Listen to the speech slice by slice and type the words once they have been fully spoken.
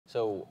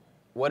So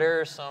what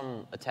are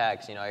some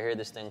attacks? You know, I hear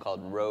this thing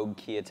called rogue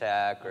key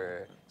attack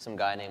or some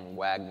guy named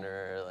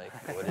Wagner.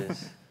 Like, what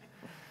is?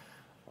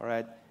 All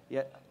right.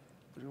 Yeah.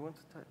 Do you want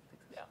to take this?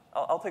 Yeah,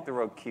 I'll take the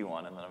rogue key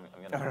one, and then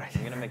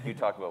I'm gonna make you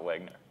talk about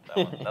Wagner.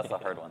 That's a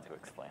hard one to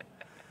explain.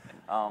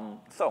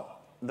 So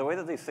the way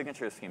that these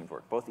signature schemes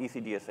work, both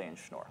ECDSA and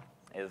Schnorr,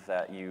 is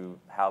that you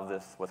have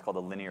this what's called a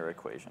linear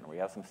equation, where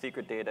you have some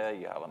secret data,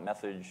 you have a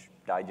message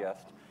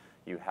digest,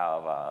 you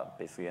have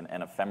basically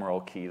an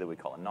ephemeral key that we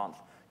call a nonce.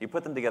 You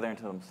put them together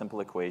into a simple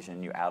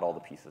equation, you add all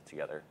the pieces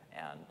together,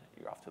 and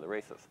you're off to the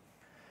races.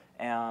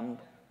 And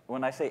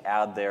when I say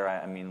add there,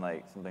 I mean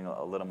like something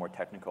a little more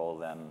technical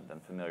than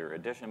familiar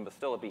addition, but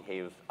still it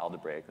behaves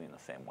algebraically in the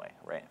same way,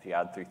 right? If you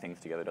add three things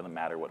together, it doesn't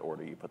matter what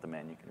order you put them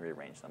in, you can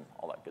rearrange them,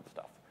 all that good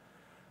stuff.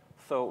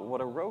 So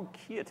what a rogue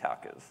key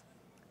attack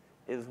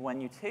is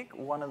when you take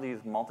one of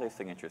these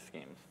multi-signature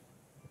schemes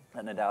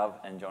that Nadav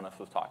and Jonas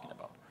was talking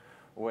about,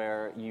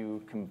 where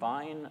you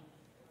combine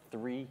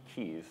three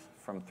keys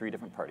from three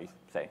different parties,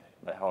 say,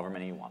 however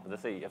many you want.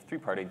 Let's say you have three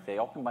parties, they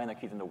all combine their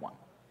keys into one.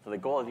 So the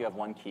goal is you have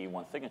one key,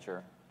 one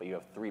signature, but you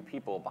have three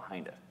people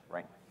behind it,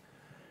 right?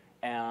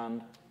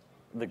 And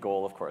the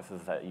goal, of course,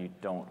 is that you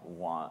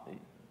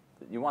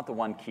want the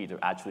one key to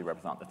actually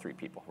represent the three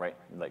people, right?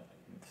 Like,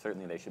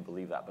 certainly they should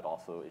believe that, but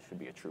also it should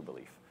be a true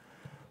belief.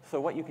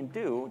 So what you can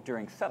do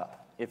during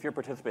setup, if you're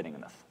participating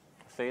in this,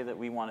 say that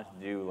we wanted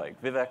to do like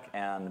Vivek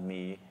and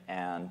me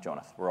and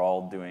Jonas. We're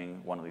all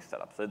doing one of these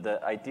setups. So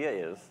the idea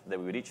is that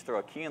we would each throw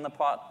a key in the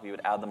pot, we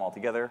would add them all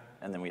together,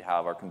 and then we'd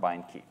have our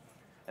combined key.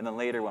 And then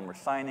later when we're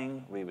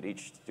signing, we would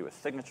each do a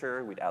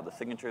signature, we'd add the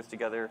signatures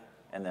together,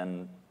 and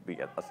then we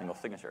get a single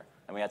signature.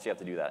 And we actually have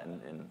to do that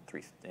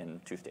in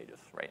two stages,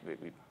 right?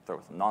 We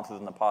throw some nonces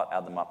in the pot,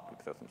 add them up,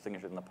 we throw some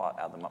signatures in the pot,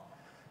 add them up.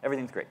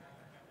 Everything's great.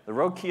 The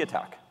rogue key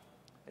attack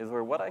is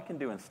where what I can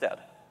do instead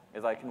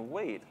is I can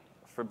wait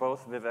for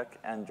both Vivek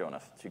and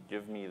Jonas to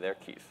give me their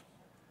keys.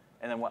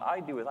 And then what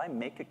I do is I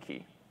make a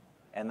key,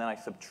 and then I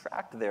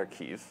subtract their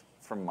keys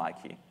from my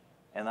key,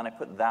 and then I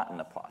put that in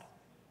the pot.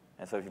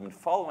 And so if you've been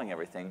following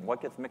everything,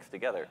 what gets mixed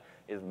together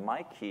is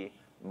my key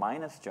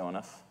minus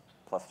Jonas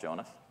plus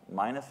Jonas,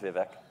 minus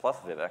Vivek plus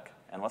Vivek,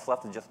 and what's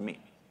left is just me.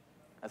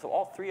 And so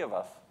all three of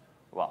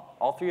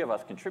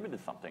us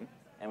contributed something,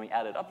 and we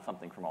added up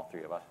something from all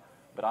three of us,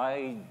 but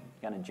I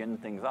kind of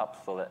ginned things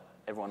up so that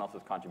everyone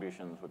else's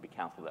contributions would be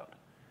canceled out.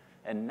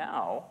 And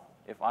now,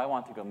 if I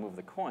want to go move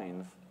the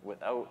coins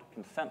without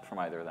consent from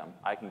either of them,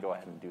 I can go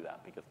ahead and do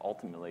that, because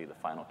ultimately the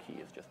final key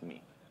is just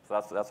me.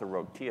 So that's a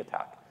rogue key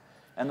attack.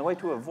 And the way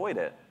to avoid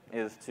it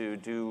is to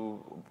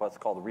do what's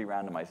called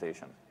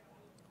re-randomization,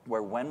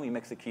 where when we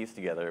mix the keys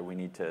together, we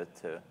need to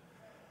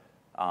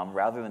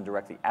rather than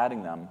directly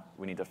adding them,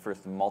 we need to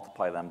first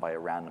multiply them by a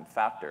random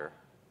factor,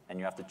 and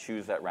you have to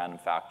choose that random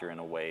factor in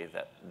a way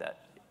that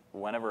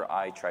whenever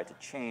I try to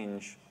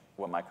change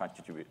what my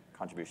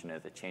contribution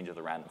is, it changes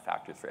the random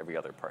factors for every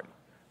other party.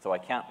 So I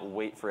can't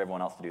wait for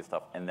everyone else to do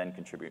stuff and then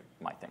contribute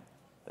my thing.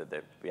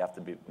 We have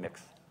to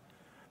mix.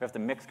 We have to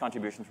mix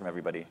contributions from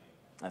everybody.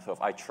 And so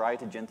if I try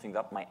to gin things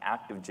up, my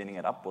act of ginning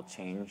it up will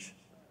change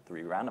the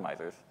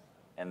re-randomizers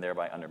and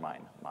thereby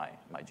undermine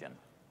my gin.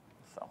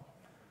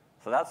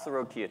 So that's the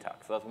rogue key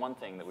attack. So that's one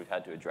thing that we've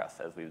had to address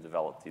as we've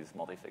developed these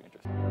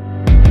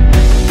multi-signatures.